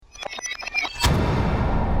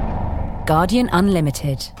Guardian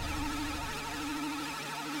Unlimited.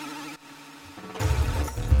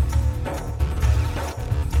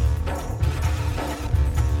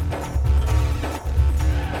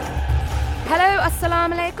 Hello,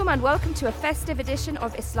 assalamu alaikum, and welcome to a festive edition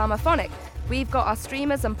of Islamophonic. We've got our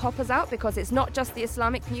streamers and poppers out because it's not just the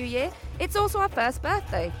Islamic New Year, it's also our first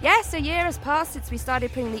birthday. Yes, a year has passed since we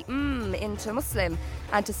started putting the into Muslim,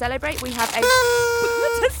 and to celebrate we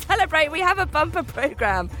have a bumper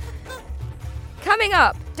program. Coming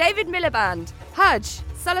up, David Miliband, Hajj,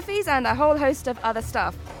 Salafis, and a whole host of other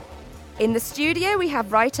stuff. In the studio, we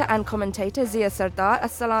have writer and commentator Zia Sardar.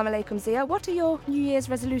 Assalamu alaikum, Zia. What are your New Year's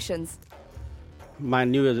resolutions? My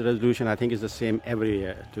New Year's resolution, I think, is the same every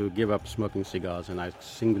year, to give up smoking cigars, and I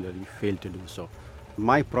singularly fail to do so.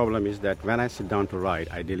 My problem is that when I sit down to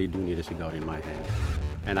write, I really do need a cigar in my hand,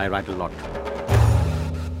 and I write a lot.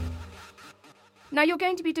 Now, you're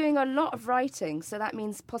going to be doing a lot of writing, so that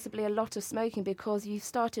means possibly a lot of smoking, because you've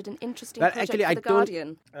started an interesting project for The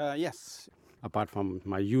Guardian. Yes. Apart from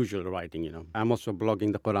my usual writing, I'm also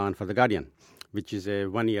blogging the Quran for The Guardian, which is a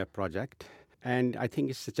one-year project. And I think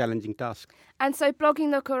it's a challenging task. And so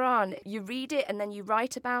blogging the Quran, you read it and then you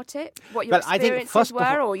write about it? What your experiences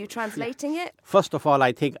were, or are you translating it? First of all,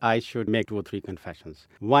 I think I should make 2 or 3 confessions.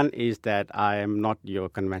 One is that I am not your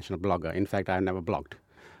conventional blogger. In fact, I've never blogged.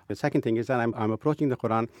 The second thing is that I'm approaching the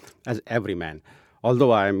Quran as every man.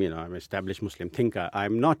 Although I'm an established Muslim thinker,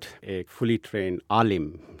 I'm not a fully trained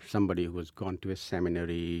alim, somebody who has gone to a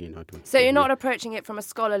seminary, So you're not approaching it from a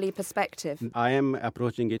scholarly perspective? I am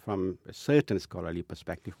approaching it from a certain scholarly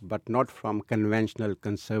perspective, but not from conventional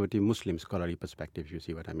conservative Muslim scholarly perspective, you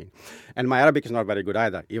see what I mean. And my Arabic is not very good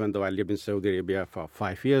either, even though I lived in Saudi Arabia for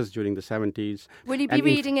 5 years during the 70s. Will you be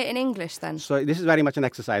reading it in English then? So this is very much an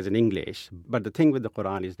exercise in English. But the thing with the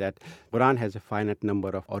Quran is that Quran has a finite number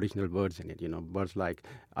of original words in it, words like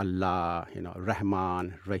Allah,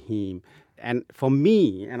 Rahman, Rahim. And for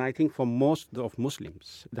me, and I think for most of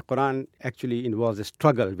Muslims, the Quran actually involves a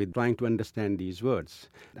struggle with trying to understand these words.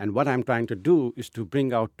 And what I'm trying to do is to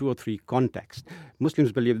bring out 2 or 3 contexts.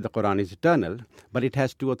 Muslims believe the Quran is eternal, but it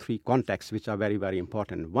has 2 or 3 contexts which are very, very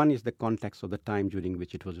important. One is the context of the time during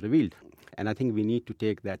which it was revealed. And I think we need to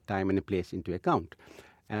take that time and place into account.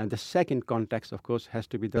 And the second context, of course, has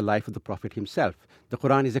to be the life of the Prophet himself. The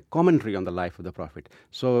Quran is a commentary on the life of the Prophet.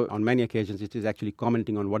 So on many occasions, it is actually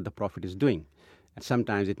commenting on what the Prophet is doing. And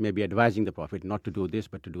sometimes it may be advising the Prophet not to do this,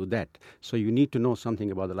 but to do that. So you need to know something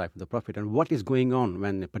about the life of the Prophet and what is going on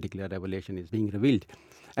when a particular revelation is being revealed.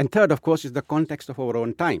 And third, of course, is the context of our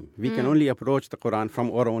own time. We can only approach the Quran from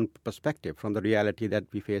our own perspective, from the reality that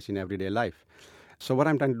we face in everyday life. So what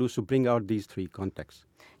I'm trying to do is to bring out these 3 contexts.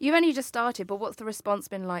 You've only just started, but what's the response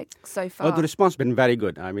been like so far? Oh, the response has been very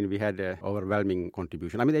good. I mean, we had an overwhelming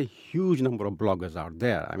contribution. I mean, there are a huge number of bloggers out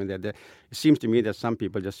there. I mean, it seems to me that some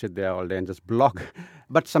people just sit there all day and just blog.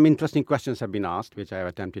 But some interesting questions have been asked, which I have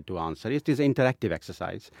attempted to answer. It is an interactive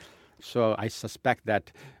exercise. So I suspect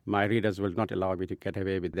that my readers will not allow me to get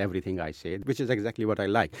away with everything I say, which is exactly what I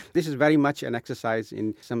like. This is very much an exercise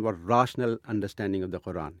in somewhat rational understanding of the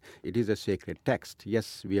Quran. It is a sacred text.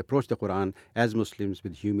 Yes, we approach the Quran as Muslims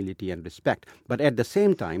with humility and respect. But at the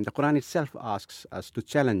same time, the Quran itself asks us to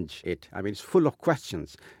challenge it. I mean, it's full of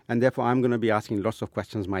questions. And therefore, I'm going to be asking lots of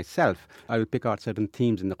questions myself. I will pick out certain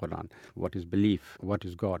themes in the Quran. What is belief? What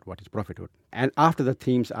is God? What is prophethood? And after the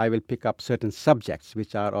themes, I will pick up certain subjects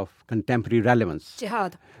which are of contemporary relevance.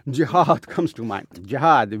 Jihad comes to mind.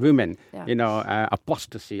 Jihad, women,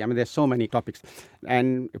 apostasy. I mean, there's so many topics.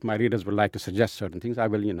 And if my readers would like to suggest certain things, I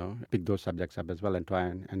will, pick those subjects up as well and try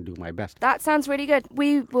and do my best. That sounds really good.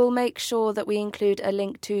 We will make sure that we include a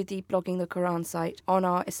link to the Blogging the Quran site on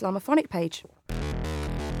our Islamophonic page.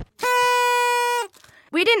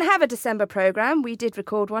 We didn't have a December programme. We did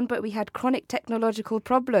record one, but we had chronic technological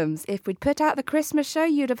problems. If we'd put out the Christmas show,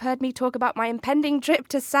 you'd have heard me talk about my impending trip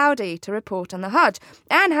to Saudi to report on the Hajj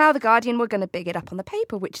and how The Guardian were going to big it up on the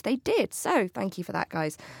paper, which they did. So thank you for that,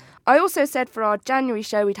 guys. I also said for our January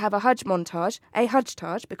show we'd have a Hajj montage,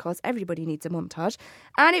 because everybody needs a montage,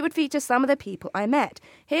 and it would feature some of the people I met.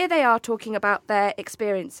 Here they are talking about their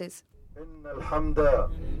experiences.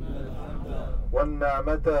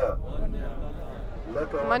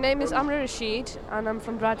 My name is Amra Rashid and I'm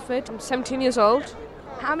from Bradford. I'm 17 years old.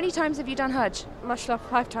 How many times have you done Hajj? Mashallah,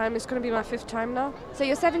 5 times. It's going to be my 5th time now. So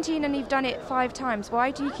you're 17 and you've done it 5 times.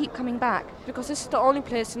 Why do you keep coming back? Because this is the only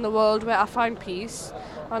place in the world where I find peace.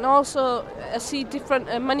 And also I see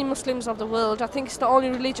many Muslims of the world. I think it's the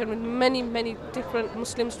only religion with many, many different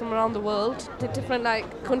Muslims from around the world. The different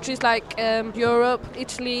countries like Europe,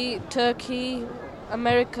 Italy, Turkey,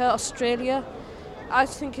 America, Australia. I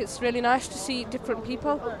think it's really nice to see different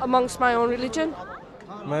people amongst my own religion.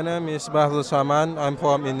 My name is Bahrul Saman. I'm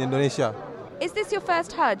from Indonesia. Is this your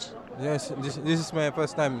first Hajj? Yes, this is my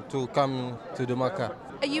first time to come to the Makkah.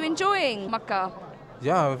 Are you enjoying Makkah?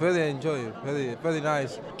 Yeah, very enjoy, very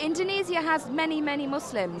nice. Indonesia has many, many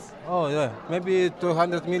Muslims. Oh yeah, maybe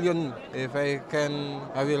 200 million. If I can,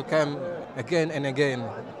 I will come again and again.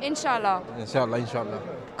 Inshallah. Inshallah.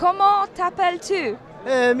 Comment t'appelles-tu?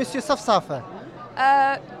 Monsieur Safsaf.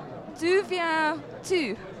 D'où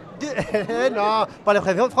viens-tu? Non, pas le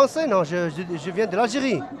prénom français, non, je viens de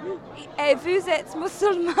l'Algérie. Et vous êtes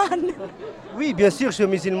musulmane? Oui, bien sûr, je suis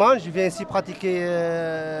musulman, je viens ici pratiquer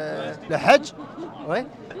le Hajj. Ouais.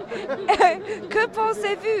 Que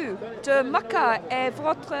pensez-vous de Makkah et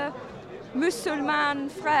votre musulman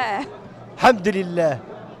frère? Alhamdulillah,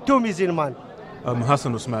 tout musulman. I'm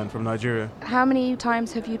Hassan Usman from Nigeria. How many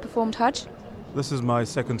times have you performed Hajj? This is my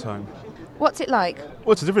second time. What's it like?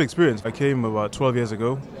 Well, it's a different experience. I came about 12 years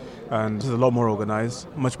ago, and this is a lot more organized,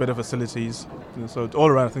 much better facilities. So all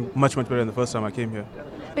around, I think, much better than the first time I came here.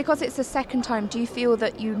 Because it's the second time, do you feel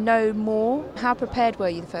that you know more? How prepared were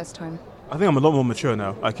you the first time? I think I'm a lot more mature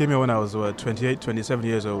now. I came here when I was 28, 27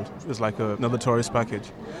 years old. It's like another tourist package.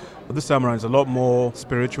 But this time around, it's a lot more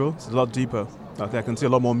spiritual. It's a lot deeper. I think I can see a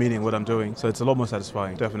lot more meaning in what I'm doing. So it's a lot more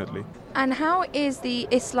satisfying, definitely. And how is the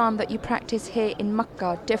Islam that you practice here in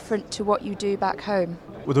Makkah different to what you do back home?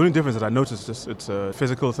 Well, the only difference that I noticed is it's a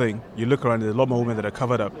physical thing. You look around, there's a lot more women that are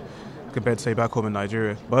covered up compared to, say, back home in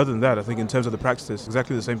Nigeria. But other than that, I think in terms of the practice, it's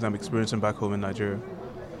exactly the same thing I'm experiencing back home in Nigeria.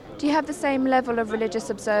 Do you have the same level of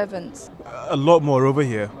religious observance? A lot more over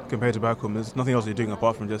here compared to back home. There's nothing else you're doing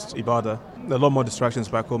apart from just ibadah. There are a lot more distractions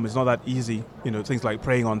back home. It's not that easy, things like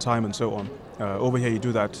praying on time and so on. Over here you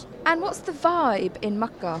do that. And what's the vibe in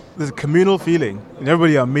Makkah? There's a communal feeling. And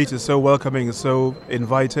everybody I meet is so welcoming, is so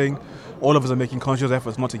inviting. All of us are making conscious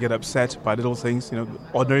efforts not to get upset by little things,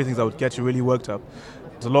 ordinary things that would get you really worked up.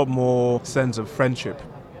 There's a lot more sense of friendship.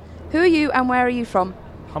 Who are you and where are you from?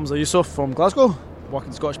 Hamza Yusuf from Glasgow. Work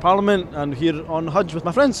in Scottish Parliament and here on Hajj with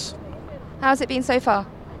my friends. How's it been so far?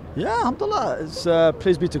 Yeah, alhamdulillah. It's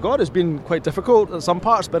praise be to God. It's been quite difficult in some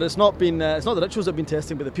parts, but it's not the rituals that have been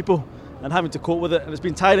testing, but the people and having to cope with it. And it's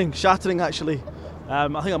been tiring, shattering actually. I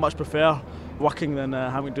think I much prefer working than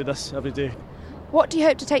having to do this every day. What do you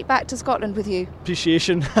hope to take back to Scotland with you?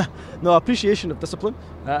 Appreciation of discipline,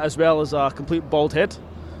 as well as a complete bald head.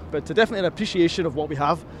 But definitely an appreciation of what we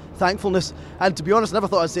have, thankfulness, and to be honest, I never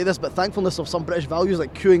thought I'd say this, but thankfulness of some British values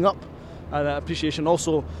like queuing up, and appreciation,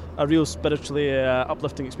 also a real spiritually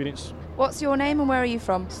uplifting experience. What's your name and where are you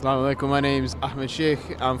from? Assalamu alaikum, my name's Ahmed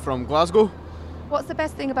Sheikh, I'm from Glasgow. What's the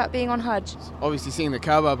best thing about being on Hajj? Obviously seeing the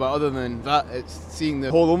Kaaba, but other than that, it's seeing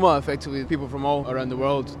the whole Ummah, effectively, people from all around the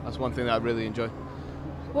world. That's one thing that I really enjoy.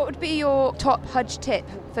 What would be your top Hajj tip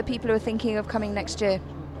for people who are thinking of coming next year?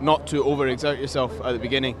 Not to overexert yourself at the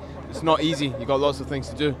beginning. It's not easy, you've got lots of things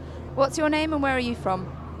to do. What's your name and where are you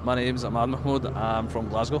from? My name's Ahmad Mahmoud, I'm from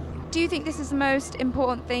Glasgow. Do you think this is the most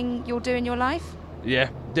important thing you'll do in your life? Yeah,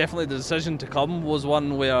 definitely the decision to come was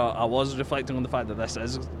one where I was reflecting on the fact that this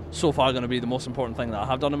is so far going to be the most important thing that I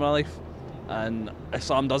have done in my life. And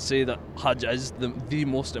Islam does say that Hajj is the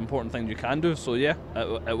most important thing you can do, so yeah,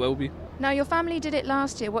 it will be. Now, your family did it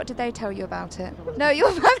last year. What did they tell you about it? No,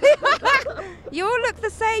 your family... You all look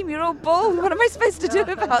the same. You're all bald. What am I supposed to do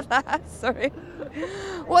about that? Sorry.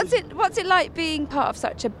 What's it like being part of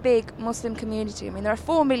such a big Muslim community? I mean, there are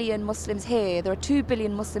 4 million Muslims here. There are 2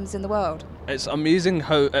 billion Muslims in the world. It's amazing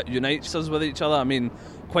how it unites us with each other. I mean,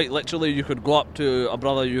 quite literally, you could go up to a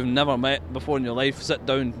brother you've never met before in your life, sit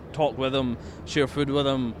down, talk with him, share food with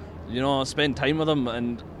him, spend time with them,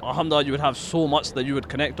 and alhamdulillah, you would have so much that you would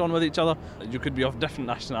connect on with each other. You could be of different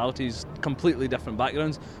nationalities, completely different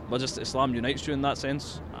backgrounds, but just Islam unites you in that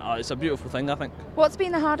sense. It's a beautiful thing, I think. What's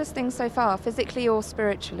been the hardest thing so far, physically or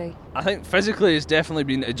spiritually? I think physically it's definitely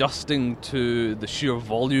been adjusting to the sheer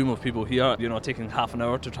volume of people here, taking half an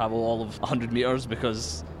hour to travel all of 100 metres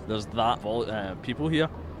because there's that people here.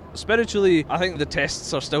 Spiritually, I think the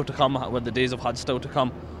tests are still to come, with the days of Hajj still to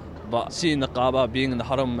come. But seeing the Kaaba, being in the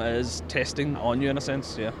Haram is testing on you in a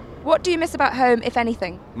sense, yeah. What do you miss about home, if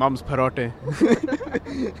anything? Mum's parotte.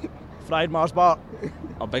 Fried Mars bar.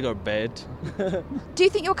 A bigger bed. Do you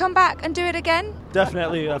think you'll come back and do it again?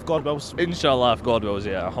 Definitely, if God wills. Inshallah, if God wills,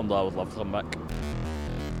 yeah. Alhamdulillah, I would love to come back.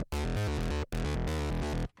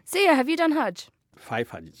 Sia, have you done Hajj? 5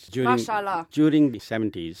 Hajj. Mashallah. During the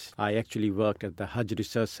 70s, I actually worked at the Hajj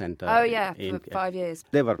Research Center. Oh, yeah, for 5 years.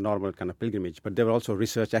 They were normal kind of pilgrimage, but they were also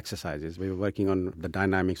research exercises. We were working on the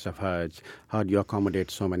dynamics of Hajj, how do you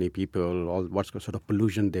accommodate so many people, what sort of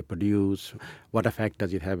pollution they produce, what effect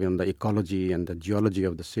does it have on the ecology and the geology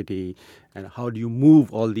of the city, and how do you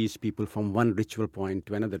move all these people from one ritual point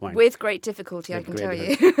to another point. With great difficulty, I can tell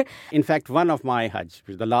you. In fact, one of my Hajj, which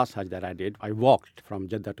was the last Hajj that I did, I walked from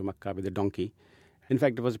Jeddah to Makkah with a donkey. In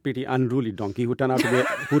fact, it was a pretty unruly donkey who turned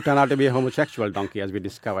out to be a homosexual donkey, as we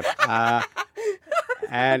discovered.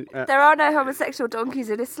 There are no homosexual donkeys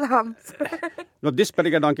in Islam. No, this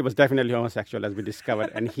particular donkey was definitely homosexual, as we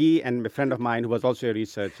discovered. And he and a friend of mine, who was also a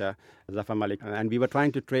researcher, Zafar Malik, and we were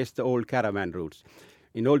trying to trace the old caravan routes.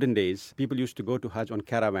 In olden days, people used to go to Hajj on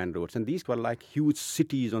caravan routes, and these were like huge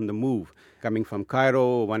cities on the move, coming from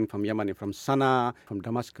Cairo, one from Yemen, from Sana'a, from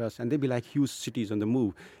Damascus, and they'd be like huge cities on the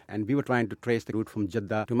move. And we were trying to trace the route from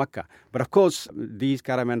Jeddah to Makkah. But of course, these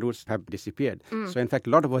caravan routes have disappeared. So in fact, a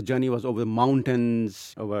lot of our journey was over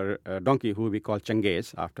mountains, over a donkey who we call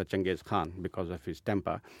Chengiz, after Chengiz Khan, because of his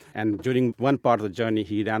temper. And during one part of the journey,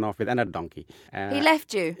 he ran off with another donkey. He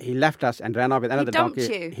left you? He left us and ran off with another donkey. He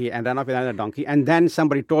dumped you? And ran off with another donkey. And then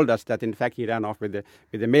somebody told us that, in fact, he ran off with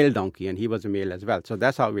a male donkey, and he was a male as well. So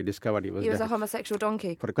that's how we discovered he was a homosexual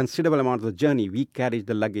donkey. For a considerable amount of the journey, we carried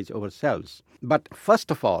the luggage ourselves. But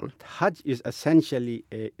first of all, Hajj is essentially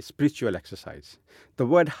a spiritual exercise. The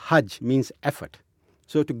word Hajj means effort.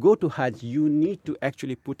 So to go to Hajj, you need to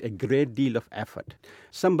actually put a great deal of effort.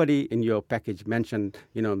 Somebody in your package mentioned,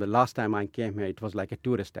 the last time I came here, it was like a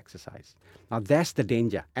tourist exercise. Now that's the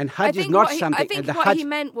danger. And Hajj is not something... I think what he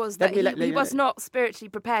meant was that he was not spiritually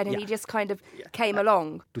prepared, and he just kind of came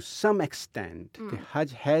along. To some extent, the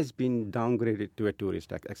Hajj has been downgraded to a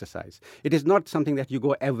tourist exercise. It is not something that you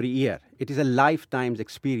go every year. It is a lifetime's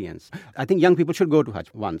experience. I think young people should go to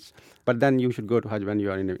Hajj once, but then you should go to Hajj when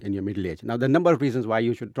you are in your middle age. Now, the number of reasons why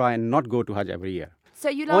you should try and not go to Hajj every year. So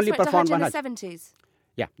you last went to Hajj in the 70s?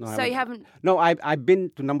 Yeah. No, so you haven't... No, I've been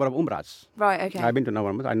to a number of Umrahs. Right, okay. I've been to a number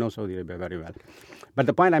of Umrahs. I know Saudi Arabia very well. But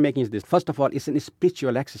the point I'm making is this. First of all, it's a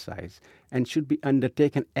spiritual exercise and should be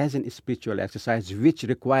undertaken as a spiritual exercise, which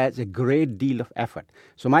requires a great deal of effort.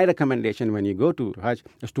 So my recommendation when you go to Hajj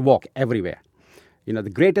is to walk everywhere. The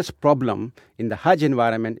greatest problem in the Hajj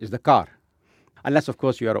environment is the car. Unless, of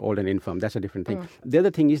course, you are old and infirm. That's a different thing. The other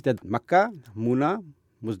thing is that Makkah, Muna,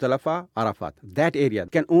 Muzdalifah, Arafat, that area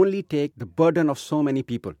can only take the burden of so many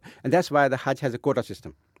people. And that's why the Hajj has a quota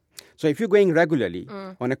system. So if you're going regularly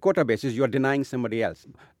on a quota basis, you're denying somebody else.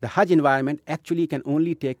 The Hajj environment actually can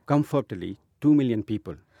only take comfortably 2 million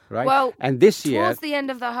people. Right? Well, and this year, towards the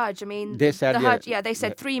end of the Hajj, they said, they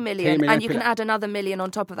said 3 million, and you can add another million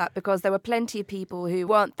on top of that because there were plenty of people who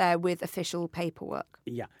weren't there with official paperwork.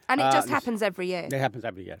 Yeah. And it just happens every year. It happens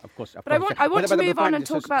every year, of course. But I want to move on and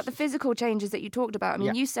talk about the physical changes that you talked about. I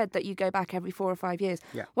mean, you said that you go back every 4 or 5 years.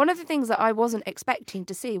 Yeah. One of the things that I wasn't expecting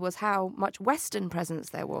to see was how much Western presence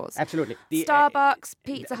there was. Absolutely. Starbucks,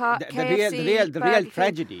 Pizza Hut, KFC, the real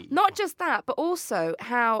tragedy. Not just that, but also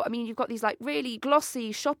how, you've got these really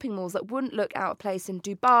glossy shopping malls that wouldn't look out of place in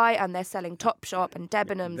Dubai, and they're selling Topshop and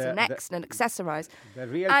Debenhams and Next and Accessorize. The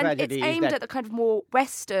real and tragedy it's aimed at the kind of more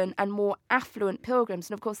Western and more affluent pilgrims.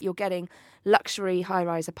 And of course, you're getting luxury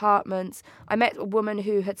high-rise apartments. I met a woman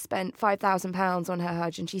who had spent £5,000 on her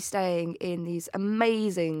Hajj, and she's staying in these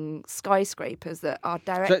amazing skyscrapers that are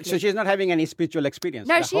directly... So she's not having any spiritual experience.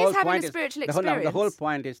 No, she is having a spiritual experience. The whole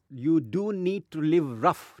point is you do need to live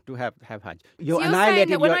rough to have Hajj. You're saying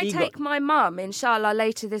that when I take my mum, inshallah,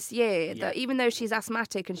 later this year, that even though she's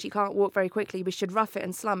asthmatic and she can't walk very quickly, we should rough it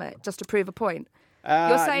and slum it just to prove a point?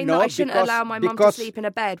 You're saying that I shouldn't allow my mum to sleep in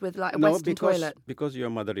a bed with a Western toilet? Because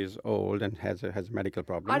your mother is old and has a medical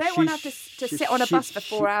problem. I don't want to have to sit on a bus for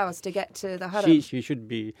 4 hours to get to the haram. She should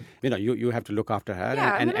be, you have to look after her.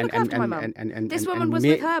 Yeah, I'm going to look after my mum. This woman was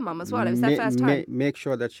with her mum as well. It was their first time. Make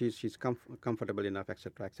sure that she's comfortable enough,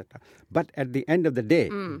 etc., etc. But at the end of the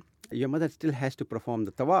day, your mother still has to perform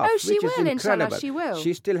the tawaf, which is incredible. Inshallah, she will.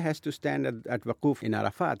 She still has to stand at Waquf in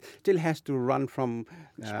Arafat, still has to run from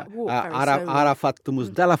Arafat to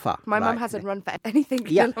Muzdalifah. My mum hasn't run for anything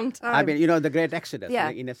in a long time. The great exodus,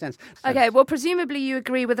 in a sense. Okay, well, presumably you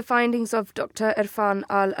agree with the findings of Dr. Irfan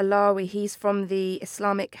Al-Alawi. He's from the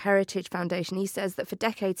Islamic Heritage Foundation. He says that for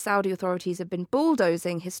decades, Saudi authorities have been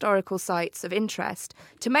bulldozing historical sites of interest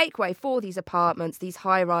to make way for these apartments, these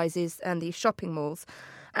high-rises and these shopping malls.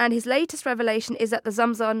 And his latest revelation is that the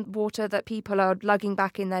Zamzam water that people are lugging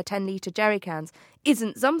back in their 10-litre jerry cans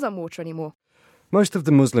isn't Zamzam water anymore. Most of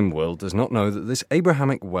the Muslim world does not know that this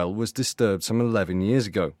Abrahamic well was disturbed some 11 years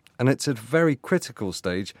ago, and it's at a very critical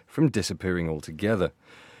stage from disappearing altogether.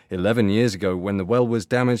 11 years ago, when the well was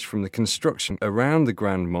damaged from the construction around the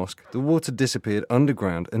Grand Mosque, the water disappeared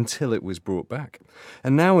underground until it was brought back.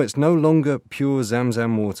 And now it's no longer pure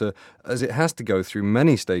Zamzam water, as it has to go through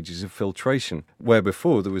many stages of filtration, where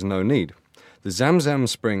before there was no need. The Zamzam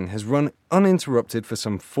spring has run uninterrupted for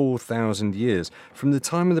some 4,000 years, from the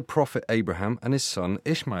time of the Prophet Abraham and his son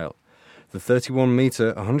Ishmael. The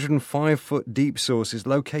 31-metre, 105-foot deep source is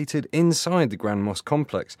located inside the Grand Mosque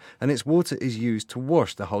complex, and its water is used to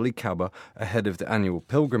wash the Holy Kaaba ahead of the annual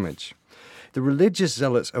pilgrimage. The religious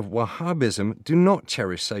zealots of Wahhabism do not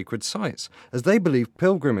cherish sacred sites, as they believe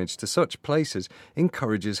pilgrimage to such places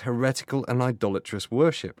encourages heretical and idolatrous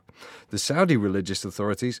worship. The Saudi religious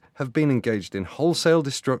authorities have been engaged in wholesale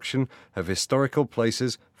destruction of historical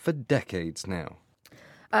places for decades now.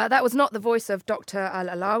 That was not the voice of Dr.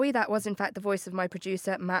 Al-Alawi. That was, in fact, the voice of my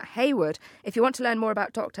producer, Matt Hayward. If you want to learn more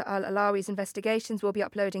about Dr. Al-Alawi's investigations, we'll be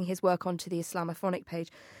uploading his work onto the Islamophonic page.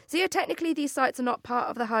 So, yeah, technically these sites are not part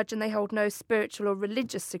of the Hajj and they hold no spiritual or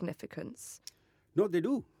religious significance. No, they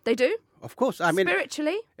do. They do? Of course.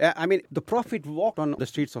 Spiritually? The Prophet walked on the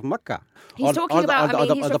streets of Mecca. He's talking about,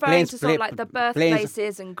 he's referring to sort of like the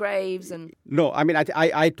birthplaces and graves and... No,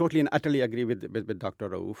 I totally and utterly agree with Dr.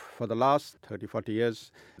 Rauf. For the last 30, 40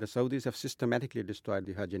 years, the Saudis have systematically destroyed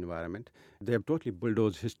the Hajj environment. They have totally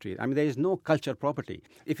bulldozed history. There is no culture property.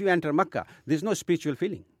 If you enter Mecca, there's no spiritual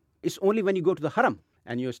feeling. It's only when you go to the Haram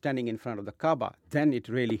and you're standing in front of the Kaaba, then it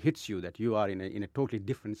really hits you that you are in a totally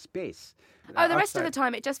different space. The rest of the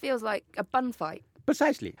time it just feels like a bun fight.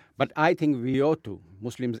 Precisely. But I think we ought to,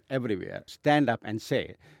 Muslims everywhere, stand up and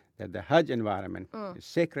say that the Hajj environment is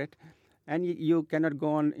sacred and you cannot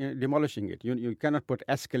go on demolishing it. You cannot put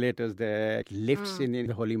escalators there, lifts in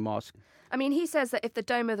the Holy Mosque. He says that if the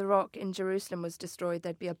Dome of the Rock in Jerusalem was destroyed,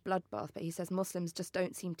 there'd be a bloodbath. But he says Muslims just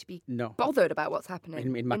don't seem to be bothered about what's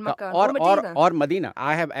happening in Makkah or Medina. Or Medina.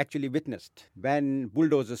 I have actually witnessed when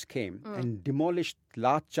bulldozers came and demolished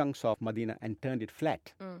large chunks of Medina and turned it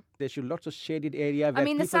flat. There should lots of shaded area where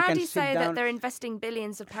people the Saudis can sit say down. that they're investing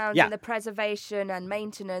billions of pounds in the preservation and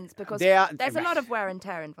maintenance because there's a lot of wear and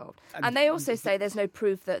tear involved. And they also say there's no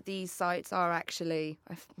proof that these sites are actually...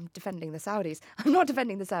 I'm defending the Saudis. I'm not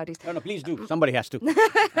defending the Saudis. No, please do. Somebody has to.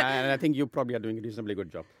 And I think you probably are doing a reasonably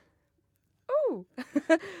good job. Oh.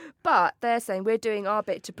 But they're saying we're doing our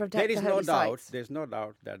bit to protect the holy sites. There's no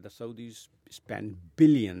doubt that the Saudis spend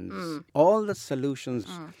billions. All the solutions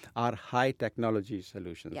are high technology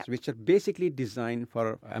solutions, which are basically designed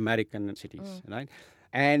for American cities, right?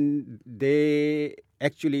 And they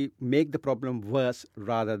actually make the problem worse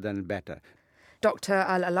rather than better. Dr.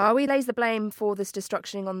 Al-Alawi lays the blame for this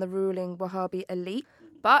destruction on the ruling Wahhabi elite.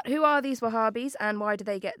 But who are these Wahhabis and why do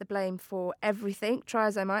they get the blame for everything? Try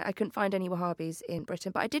as I might, I couldn't find any Wahhabis in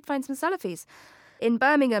Britain, but I did find some Salafis. In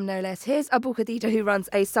Birmingham, no less. Here's Abu Khadija, who runs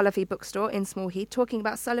a Salafi bookstore in Small Heath, talking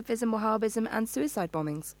about Salafism, Wahhabism and suicide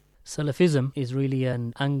bombings. Salafism is really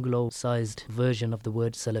an Anglo-sized version of the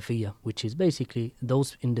word Salafiyya, which is basically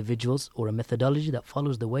those individuals or a methodology that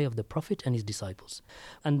follows the way of the Prophet and his disciples.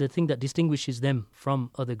 And the thing that distinguishes them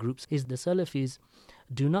from other groups is the Salafis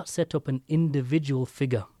do not set up an individual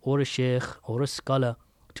figure or a sheikh or a scholar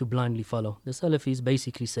to blindly follow. The Salafis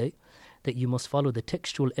basically say that you must follow the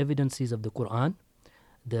textual evidences of the Quran,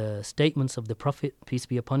 the statements of the Prophet, peace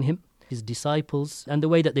be upon him, his disciples, and the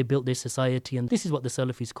way that they built their society. And this is what the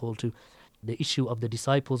Salafis call to the issue of the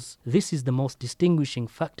disciples. This is the most distinguishing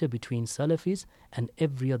factor between Salafis and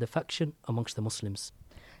every other faction amongst the Muslims.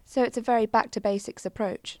 So it's a very back-to-basics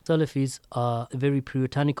approach. Salafis are very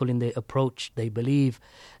puritanical in their approach. They believe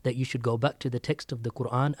that you should go back to the text of the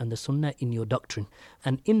Quran and the Sunnah in your doctrine.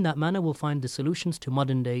 And in that manner, we'll find the solutions to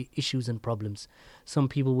modern-day issues and problems. Some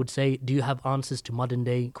people would say, do you have answers to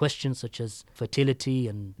modern-day questions such as fertility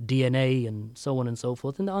and DNA and so on and so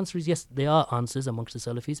forth? And the answer is yes, there are answers amongst the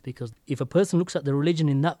Salafis, because if a person looks at the religion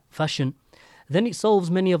in that fashion, then it solves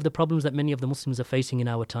many of the problems that many of the Muslims are facing in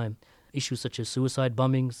our time. Issues such as suicide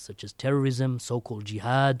bombings, such as terrorism, so-called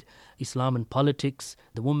jihad, Islam and politics,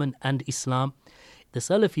 the woman and Islam. The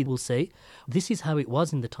Salafi will say, this is how it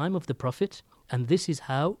was in the time of the Prophet, and this is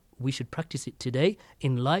how we should practice it today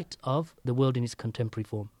in light of the world in its contemporary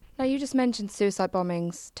form. Now, you just mentioned suicide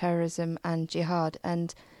bombings, terrorism and jihad,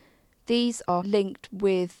 and these are linked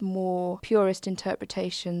with more purist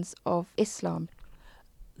interpretations of Islam.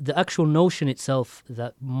 The actual notion itself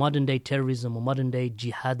that modern-day terrorism or modern-day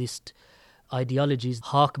jihadist ideologies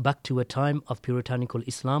hark back to a time of puritanical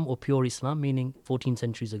Islam or pure Islam, meaning 14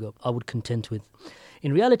 centuries ago, I would contend with.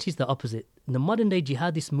 In reality, it's the opposite. The modern-day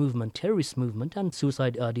jihadist movement, terrorist movement, and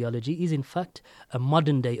suicide ideology is in fact a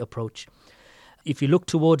modern-day approach. If you look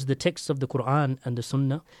towards the texts of the Quran and the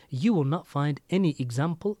Sunnah, you will not find any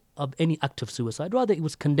example of any act of suicide. Rather, it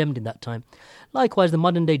was condemned in that time. Likewise, the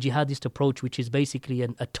modern-day jihadist approach, which is basically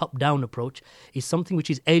a top-down approach, is something which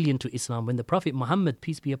is alien to Islam. When the Prophet Muhammad,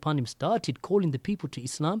 peace be upon him, started calling the people to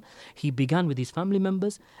Islam, he began with his family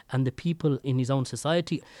members and the people in his own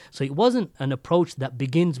society. So it wasn't an approach that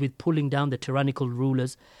begins with pulling down the tyrannical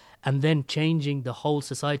rulers and then changing the whole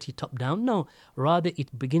society top-down. No, rather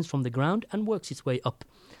it begins from the ground and works its way up.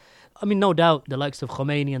 I mean, no doubt the likes of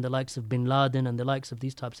Khomeini and the likes of Bin Laden and the likes of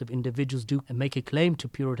these types of individuals do make a claim to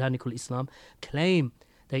puritanical Islam, claim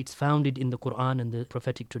that it's founded in the Quran and the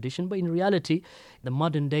prophetic tradition, but in reality, the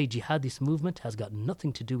modern-day jihadist movement has got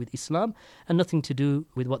nothing to do with Islam and nothing to do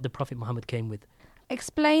with what the Prophet Muhammad came with.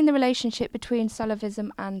 Explain the relationship between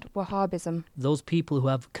Salafism and Wahhabism. Those people who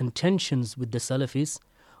have contentions with the Salafis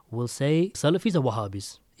will say Salafis are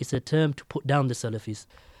Wahhabis. It's a term to put down the Salafis.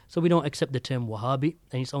 So we don't accept the term Wahhabi,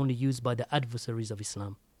 and it's only used by the adversaries of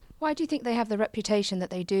Islam. Why do you think they have the reputation that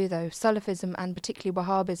they do, though? Salafism and particularly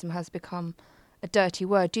Wahhabism has become a dirty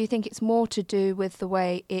word. Do you think it's more to do with the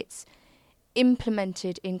way it's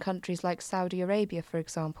implemented in countries like Saudi Arabia, for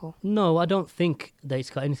example? No, I don't think that it's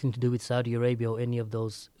got anything to do with Saudi Arabia or any of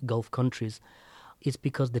those Gulf countries. It's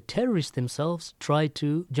because the terrorists themselves try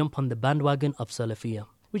to jump on the bandwagon of Salafiyah.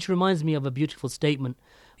 Which reminds me of a beautiful statement.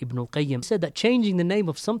 Ibn al-Qayyim said that changing the name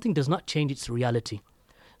of something does not change its reality.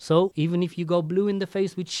 So even if you go blue in the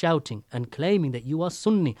face with shouting and claiming that you are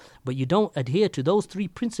Sunni, but you don't adhere to those three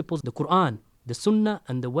principles, the Quran, the Sunnah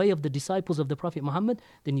and the way of the disciples of the Prophet Muhammad,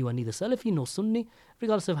 then you are neither Salafi nor Sunni,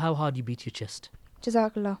 regardless of how hard you beat your chest.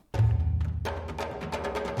 Jazakallah.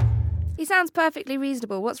 He sounds perfectly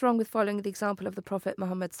reasonable. What's wrong with following the example of the Prophet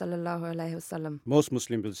Muhammad sallallahu alaihi wasallam? Most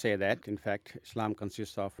Muslims will say that. In fact, Islam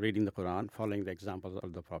consists of reading the Quran, following the examples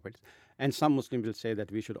of the Prophet. And some Muslims will say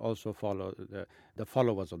that we should also follow the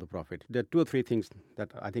followers of the Prophet. There are two or three things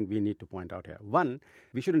that I think we need to point out here. One,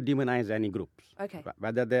 we shouldn't demonize any groups. Okay.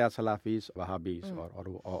 Whether they are Salafis, Wahhabis,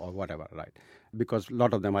 or whatever, right? Because a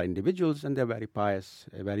lot of them are individuals and they're very pious,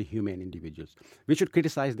 very humane individuals. We should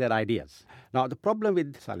criticize their ideas. Now, the problem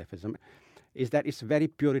with Salafism is that it's a very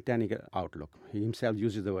puritanical outlook. He himself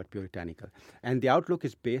uses the word puritanical. And the outlook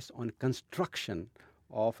is based on construction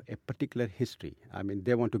of a particular history. I mean,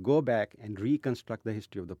 they want to go back and reconstruct the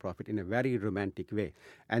history of the Prophet in a very romantic way.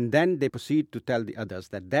 And then they proceed to tell the others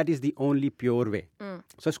that that is the only pure way.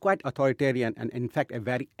 So it's quite authoritarian and, in fact, a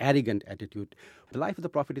very arrogant attitude. The life of the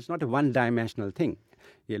Prophet is not a one-dimensional thing.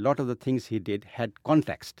 A lot of the things he did had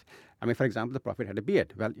context. I mean, for example, the Prophet had a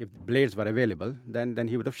beard. Well, if blades were available, then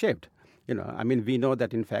he would have shaved. I mean, we know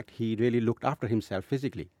that, in fact, he really looked after himself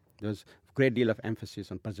physically. There was a great deal of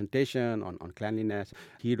emphasis on presentation, on cleanliness.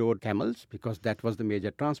 He rode camels because that was the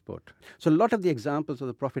major transport. So a lot of the examples of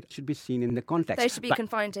the Prophet should be seen in the context. They should be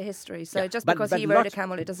confined to history. So just because he rode a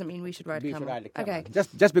camel, it doesn't mean we should ride a camel. Okay.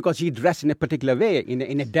 Just because he dressed in a particular way,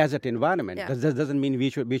 in a desert environment, that doesn't mean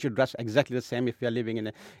we should dress exactly the same if we are living in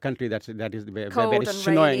a country that is cold and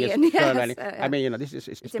rainy. I mean, this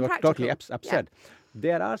is totally absurd.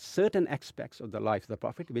 There are certain aspects of the life of the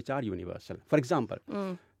Prophet which are universal. For example,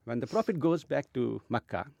 when the Prophet goes back to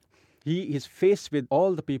Mecca, he is faced with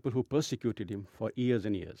all the people who persecuted him for years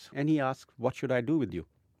and years. And he asks, what should I do with you?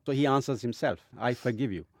 So he answers himself, I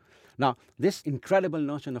forgive you. Now, this incredible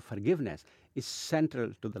notion of forgiveness is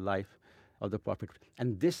central to the life of the Prophet.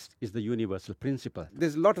 And this is the universal principle.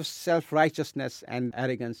 There's a lot of self-righteousness and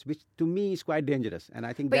arrogance, which to me is quite dangerous. And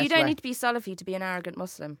I think But you don't need to be Salafi to be an arrogant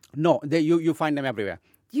Muslim. No, you find them everywhere.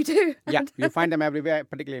 You do? Yeah, you find them everywhere,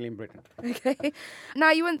 particularly in Britain. Okay.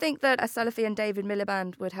 Now, you wouldn't think that a Salafi and David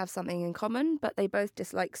Miliband would have something in common, but they both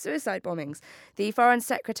dislike suicide bombings. The Foreign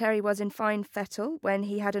Secretary was in fine fettle when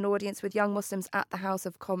he had an audience with young Muslims at the House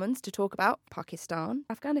of Commons to talk about Pakistan,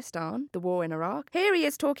 Afghanistan, the war in Iraq. Here he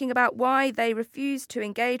is talking about why they refused to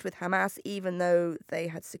engage with Hamas even though they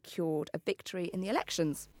had secured a victory in the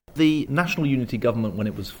elections. The National Unity Government, when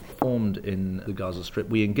it was formed in the Gaza Strip,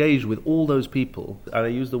 we engaged with all those people, and I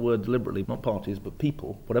use the word deliberately, not parties, but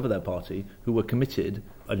people, whatever their party, who were committed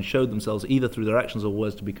and showed themselves either through their actions or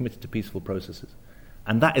words to be committed to peaceful processes.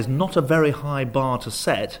 And that is not a very high bar to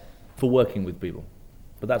set for working with people.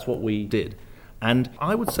 But that's what we did. And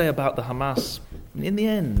I would say about the Hamas, in the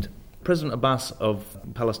end, President Abbas of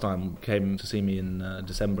Palestine came to see me in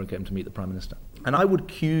December and came to meet the Prime Minister. And I would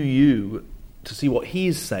cue you to see what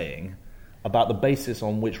he's saying about the basis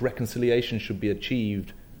on which reconciliation should be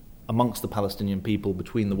achieved amongst the Palestinian people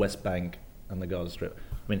between the West Bank and the Gaza Strip.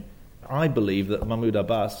 I mean, I believe that Mahmoud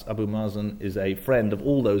Abbas, Abu Mazen, is a friend of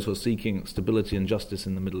all those who are seeking stability and justice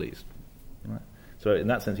in the Middle East. Right? So in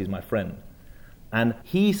that sense, he's my friend. And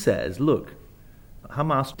he says, look,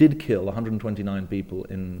 Hamas did kill 129 people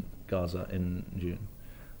in Gaza in June.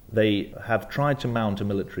 They have tried to mount a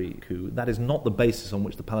military coup. That is not the basis on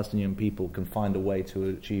which the Palestinian people can find a way to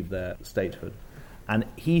achieve their statehood. And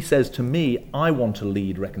he says to me, I want to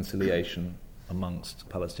lead reconciliation amongst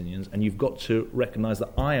Palestinians, and you've got to recognise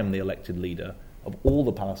that I am the elected leader of all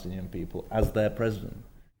the Palestinian people as their president.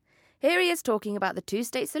 Here he is talking about the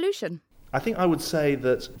two-state solution. I think I would say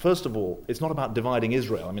that, first of all, it's not about dividing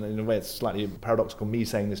Israel. I mean, in a way, it's slightly paradoxical me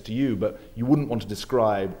saying this to you, but you wouldn't want to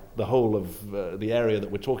describe the whole of the area that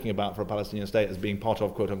we're talking about for a Palestinian state as being part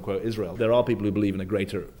of, quote-unquote, Israel. There are people who believe in a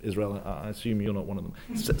greater Israel. I assume you're not one of them.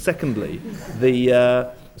 Secondly,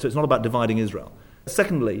 so it's not about dividing Israel.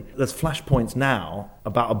 Secondly, there's flashpoints now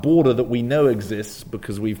about a border that we know exists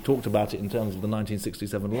because we've talked about it in terms of the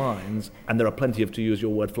 1967 lines, and there are plenty of, to use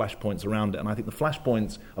your word, flashpoints around it. And I think the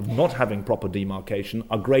flashpoints of not having proper demarcation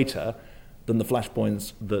are greater than the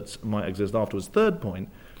flashpoints that might exist afterwards. Third point,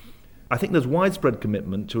 I think there's widespread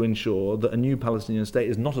commitment to ensure that a new Palestinian state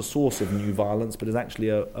is not a source of new violence, but is actually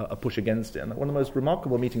a push against it. And one of the most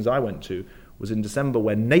remarkable meetings I went to was in December,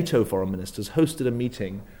 where NATO foreign ministers hosted a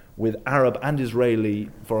meeting with Arab and Israeli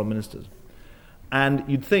foreign ministers. And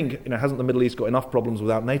you'd think, hasn't the Middle East got enough problems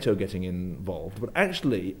without NATO getting involved? But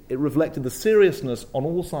actually, it reflected the seriousness on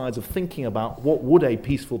all sides of thinking about what would a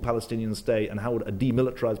peaceful Palestinian state and how would a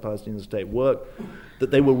demilitarized Palestinian state work,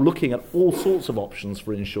 that they were looking at all sorts of options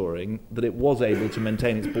for ensuring that it was able to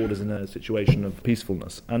maintain its borders in a situation of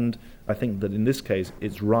peacefulness. And I think that in this case,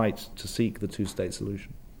 it's right to seek the two-state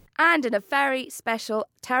solution. And in a very special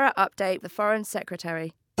terror update, the Foreign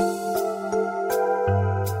Secretary.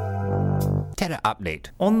 Terror update.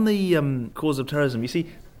 On the cause of terrorism, you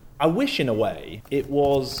see, I wish in a way it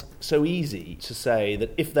was so easy to say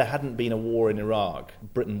that if there hadn't been a war in Iraq,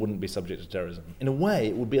 Britain wouldn't be subject to terrorism. In a way,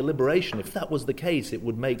 it would be a liberation. If that was the case, it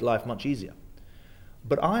would make life much easier.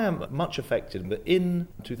 But I am much affected that in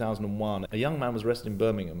 2001, a young man was arrested in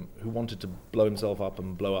Birmingham who wanted to blow himself up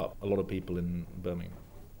and blow up a lot of people in Birmingham,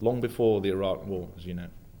 long before the Iraq war, as you know.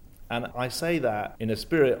 And I say that in a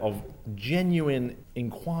spirit of genuine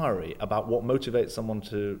inquiry about what motivates someone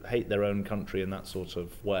to hate their own country in that sort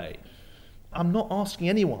of way. I'm not asking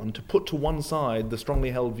anyone to put to one side the strongly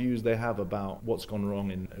held views they have about what's gone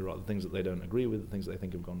wrong in Iraq, the things that they don't agree with, the things they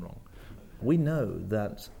think have gone wrong. We know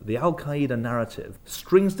that the Al-Qaeda narrative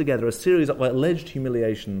strings together a series of alleged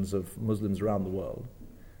humiliations of Muslims around the world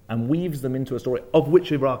and weaves them into a story of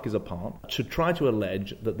which Iraq is a part to try to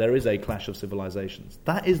allege that there is a clash of civilizations.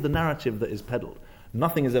 That is the narrative that is peddled.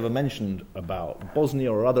 Nothing is ever mentioned about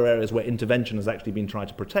Bosnia or other areas where intervention has actually been tried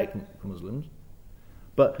to protect Muslims.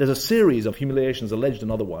 But there's a series of humiliations, alleged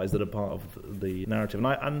and otherwise, that are part of the narrative.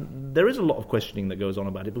 And there is a lot of questioning that goes on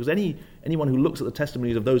about it, because anyone who looks at the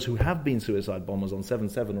testimonies of those who have been suicide bombers on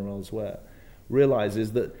 7/7 or elsewhere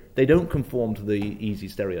realizes that they don't conform to the easy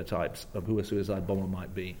stereotypes of who a suicide bomber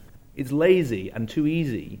might be. It's lazy and too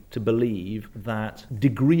easy to believe that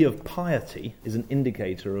degree of piety is an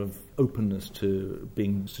indicator of openness to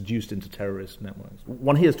being seduced into terrorist networks.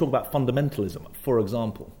 One hears talk about fundamentalism, for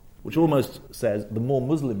example, which almost says the more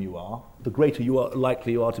Muslim you are, the greater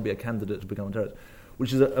likely you are to be a candidate to become a terrorist,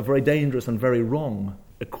 which is a very dangerous and very wrong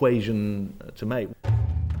equation to make.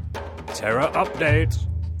 Terror update.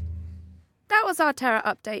 That was our terror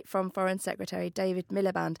update from Foreign Secretary David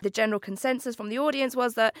Miliband. The general consensus from the audience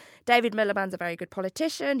was that David Miliband's a very good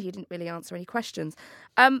politician. He didn't really answer any questions.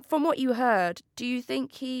 From what you heard, do you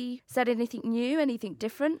think he said anything new, anything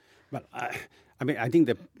different? Well, I think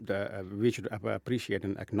that we should appreciate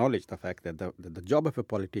and acknowledge the fact that the job of a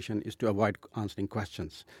politician is to avoid answering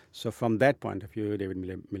questions. So from that point of view, David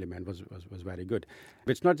Miliband was very good.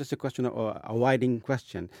 But it's not just a question of avoiding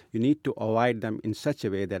questions. You need to avoid them in such a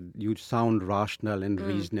way that you sound rational and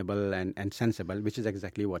reasonable and sensible, which is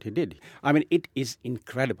exactly what he did. I mean, it is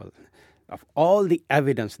incredible. Of all the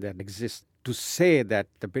evidence that exists to say that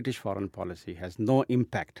the British foreign policy has no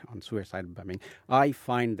impact on suicide bombing, I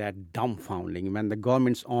find that dumbfounding when the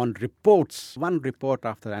government's own reports, one report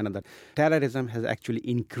after another, terrorism has actually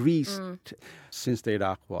increased since the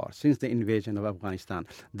Iraq war, since the invasion of Afghanistan.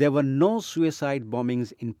 There were no suicide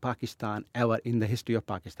bombings in Pakistan ever in the history of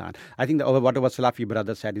Pakistan. I think that whatever Salafi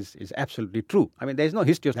brother said is absolutely true. I mean, there's no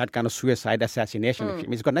history of that kind of suicide assassination.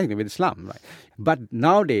 It's got nothing with Islam, right? But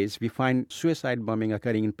nowadays, we find suicide bombing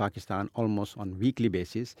occurring in Pakistan almost on a weekly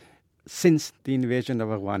basis. since the invasion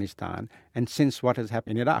of Afghanistan and since what has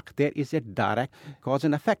happened in Iraq. There is a direct cause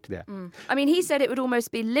and effect there. I mean, he said it would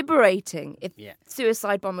almost be liberating if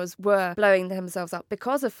suicide bombers were blowing themselves up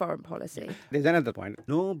because of foreign policy. There's another point.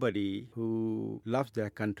 Nobody who loves their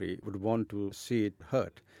country would want to see it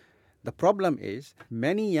hurt. The problem is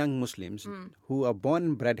many young Muslims who are born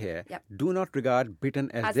and bred here do not regard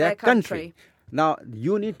Britain as their country. Now,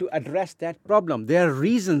 you need to address that problem. There are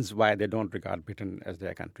reasons why they don't regard Britain as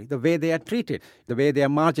their country. The way they are treated, the way they are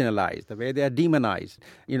marginalized, the way they are demonized.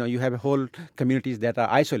 You have whole communities that are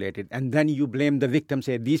isolated, and then you blame the victim,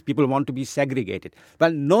 say, these people want to be segregated.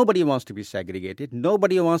 Well, nobody wants to be segregated.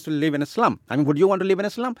 Nobody wants to live in a slum. I mean, would you want to live in a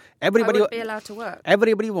slum? Everybody I wouldn't be allowed to work.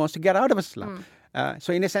 Everybody wants to get out of a slum.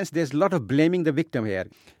 So in a sense, there's a lot of blaming the victim here.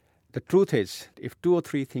 The truth is, if 2 or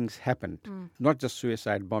 3 things happened, not just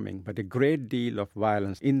suicide bombing, but a great deal of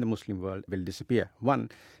violence in the Muslim world will disappear. One,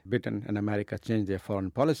 Britain and America changed their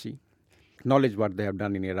foreign policy, acknowledged what they have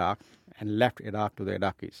done in Iraq, and left Iraq to the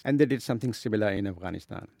Iraqis. And they did something similar in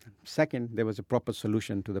Afghanistan. Second, there was a proper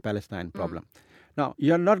solution to the Palestine problem. Now,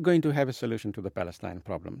 you're not going to have a solution to the Palestine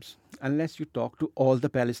problems unless you talk to all the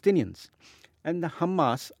Palestinians. And the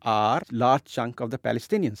Hamas are a large chunk of the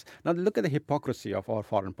Palestinians. Now, look at the hypocrisy of our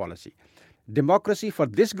foreign policy. Democracy for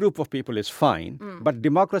this group of people is fine, but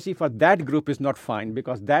democracy for that group is not fine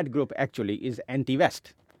because that group actually is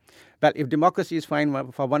anti-West. Well, if democracy is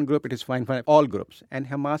fine for one group, it is fine for all groups. And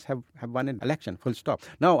Hamas have won an election, full stop.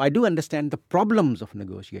 Now, I do understand the problems of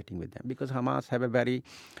negotiating with them because Hamas have a very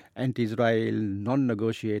anti-Israel,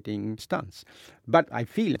 non-negotiating stance. But I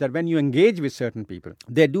feel that when you engage with certain people,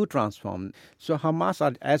 they do transform. So Hamas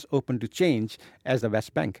are as open to change as the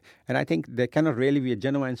West Bank. And I think there cannot really be a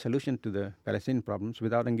genuine solution to the Palestinian problems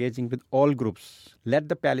without engaging with all groups. Let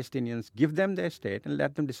the Palestinians give them their state and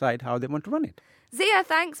let them decide how they want to run it. Zia,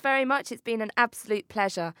 thanks very much. It's been an absolute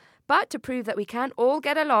pleasure. But to prove that we can all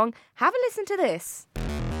get along, have a listen to this.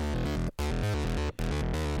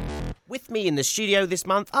 With me in the studio this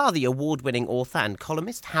month are the award-winning author and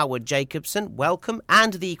columnist Howard Jacobson, welcome,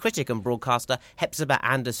 and the critic and broadcaster Hepzibah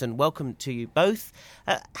Anderson. Welcome to you both.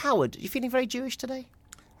 Howard, are you feeling very Jewish today?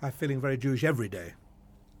 I'm feeling very Jewish every day.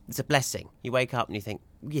 It's a blessing. You wake up and you think,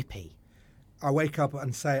 yippee. I wake up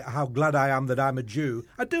and say how glad I am that I'm a Jew.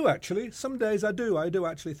 I do, actually. Some days I do. I do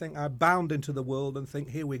actually think I bound into the world and think,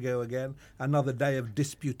 here we go again. Another day of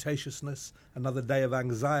disputatiousness, another day of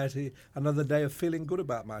anxiety, another day of feeling good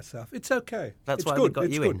about myself. It's okay. That's why we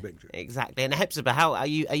got you in. Exactly. And Hepzibah, how are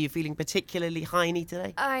you feeling particularly hiney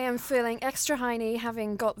today? I am feeling extra hiney,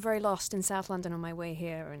 having got very lost in South London on my way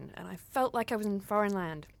here, and I felt like I was in foreign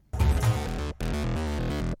land.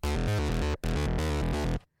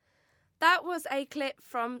 That was a clip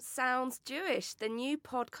from Sounds Jewish, the new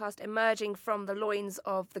podcast emerging from the loins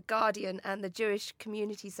of The Guardian and the Jewish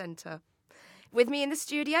Community Centre. With me in the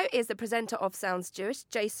studio is the presenter of Sounds Jewish,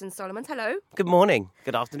 Jason Solomon. Hello. Good morning,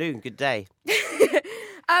 good afternoon, good day.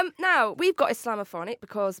 Now, we've got Islamophonic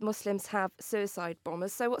because Muslims have suicide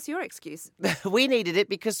bombers, so what's your excuse? We needed it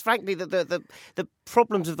because, frankly, the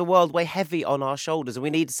problems of the world weigh heavy on our shoulders, and we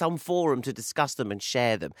need some forum to discuss them and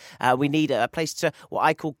share them. We need a place to what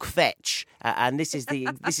I call kvetch, and this is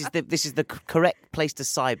the correct place to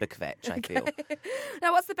cyber kvetch, I feel.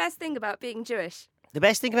 Now, what's the best thing about being Jewish? The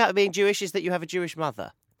best thing about being Jewish is that you have a Jewish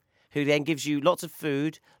mother who then gives you lots of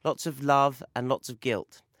food, lots of love, and lots of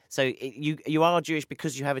guilt. So you are Jewish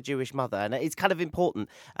because you have a Jewish mother, and it's kind of important.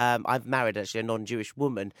 I've married actually a non-Jewish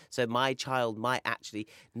woman, so my child might actually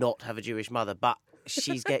not have a Jewish mother, but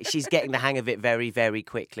she's getting the hang of it very, very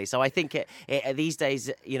quickly. So I think these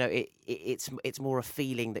days, it's more a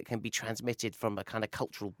feeling that can be transmitted from a kind of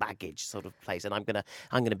cultural baggage sort of place, and I'm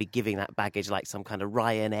gonna be giving that baggage like some kind of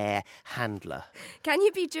Ryanair handler. Can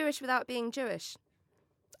you be Jewish without being Jewish?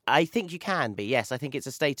 I think you can be, yes. I think it's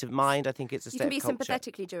a state of mind. I think it's a state of culture. You can be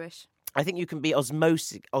sympathetically Jewish. I think you can be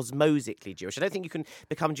osmosically Jewish. I don't think you can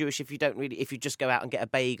become Jewish if you just go out and get a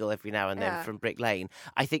bagel every now and then from Brick Lane.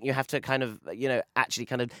 I think you have to kind of, actually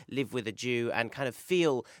kind of live with a Jew and kind of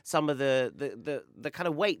feel some of the kind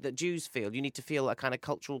of weight that Jews feel. You need to feel a kind of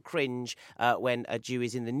cultural cringe when a Jew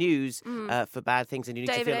is in the news for bad things, and you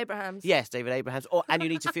need David Abrahams. Yes, David Abrahams. And you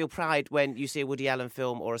need to feel pride when you see a Woody Allen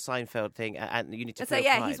film or a Seinfeld thing, and you need to feel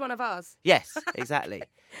pride. He's one of ours. Yes, exactly.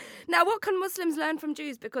 Now, what can Muslims learn from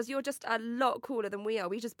Jews? Because you're just a lot cooler than we are.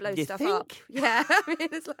 We just blow stuff think? up. Yeah, I mean,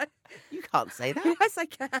 it's like... You can't say that. Yes, I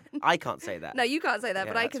can. I can't say that. No, you can't say that,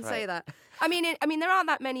 but I can say that. I mean, there aren't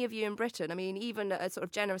that many of you in Britain. I mean, even at a sort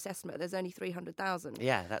of generous estimate, there's only 300,000.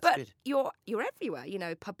 Yeah, that's but good. You're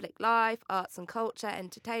everywhere. Public life, arts and culture,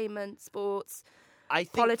 entertainment, sports.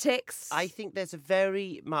 politics? I think there's a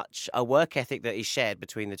very much a work ethic that is shared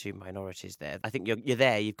between the two minorities there. I think you're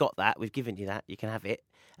there. You've got that. We've given you that. You can have it.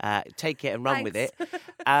 Take it and run with it.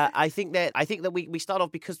 I think that we start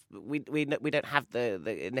off because we don't have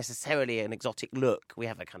the necessarily an exotic look. We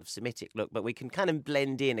have a kind of Semitic look, but we can kind of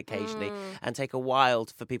blend in occasionally and take a while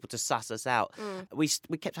for people to suss us out. We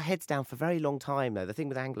kept our heads down for a very long time, though. The thing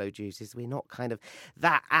with Anglo Jews is we're not kind of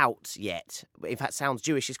that out yet. In fact, sounds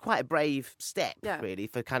Jewish is quite a brave step, really.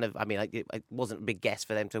 For kind of, I mean, it wasn't a big guess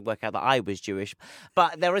for them to work out that I was Jewish,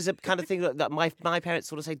 but there is a kind of thing that my parents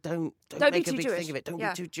sort of say, don't make a big thing of it. Don't be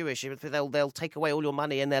too Jewish. They'll take away all your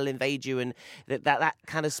money and they'll invade you, and that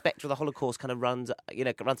kind of spectre of the Holocaust kind of runs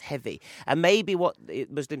heavy. And maybe what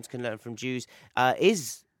Muslims can learn from Jews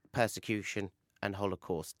is persecution and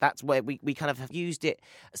Holocaust. That's where we kind of have used it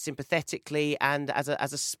sympathetically and as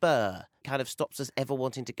a spur. Kind of stops us ever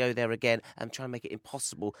wanting to go there again and try and make it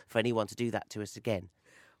impossible for anyone to do that to us again.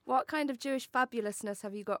 What kind of Jewish fabulousness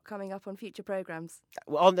have you got coming up on future programmes?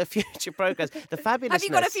 On the future programmes, the fabulousness... Have you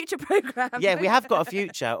got a future programme? Yeah, we have got a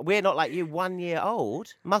future. We're not like you, 1 year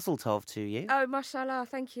old. Mazel tov to you. Oh, mashallah,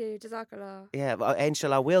 thank you, jazakallah. Yeah, well,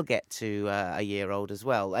 inshallah, we'll get to a year old as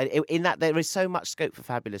well. In that, there is so much scope for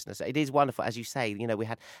fabulousness. It is wonderful, as you say. We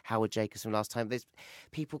had Howard Jacobs from last time. There's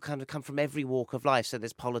people kind of come from every walk of life. So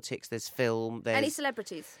there's politics, there's film, there's... Any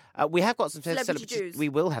celebrities? We have got some celebrity Jews. We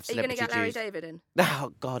will have celebrity Jews. Are you going to get Larry Jews. David in?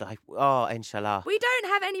 Oh, God, inshallah. We don't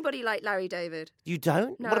have anybody like Larry David. You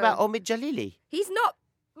don't? No. What about Omid Jalili? He's not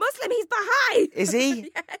Muslim, he's Baha'i. Is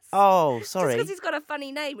he? Yes. Oh, sorry. Just because he's got a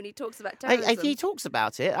funny name when he talks about terrorism. He talks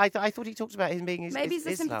about it. I thought he talked about him being Maybe he's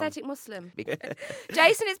a Islam. sympathetic Muslim.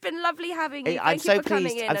 Jason, it's been lovely having you. I'm Thank so you for pleased.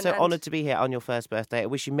 coming in. I'm so honoured to be here on your first birthday. I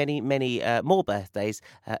wish you many, many more birthdays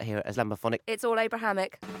here at Islamophonic. It's all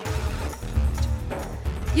Abrahamic.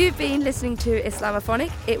 You've been listening to Islamophonic.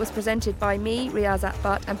 It was presented by me, Riaz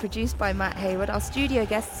Akbat, and produced by Matt Hayward. Our studio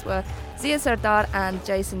guests were Zia Sardar and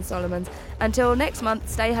Jason Solomons. Until next month,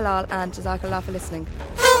 stay halal and jazakallah for listening.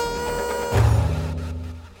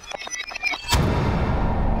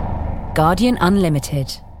 Guardian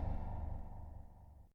Unlimited.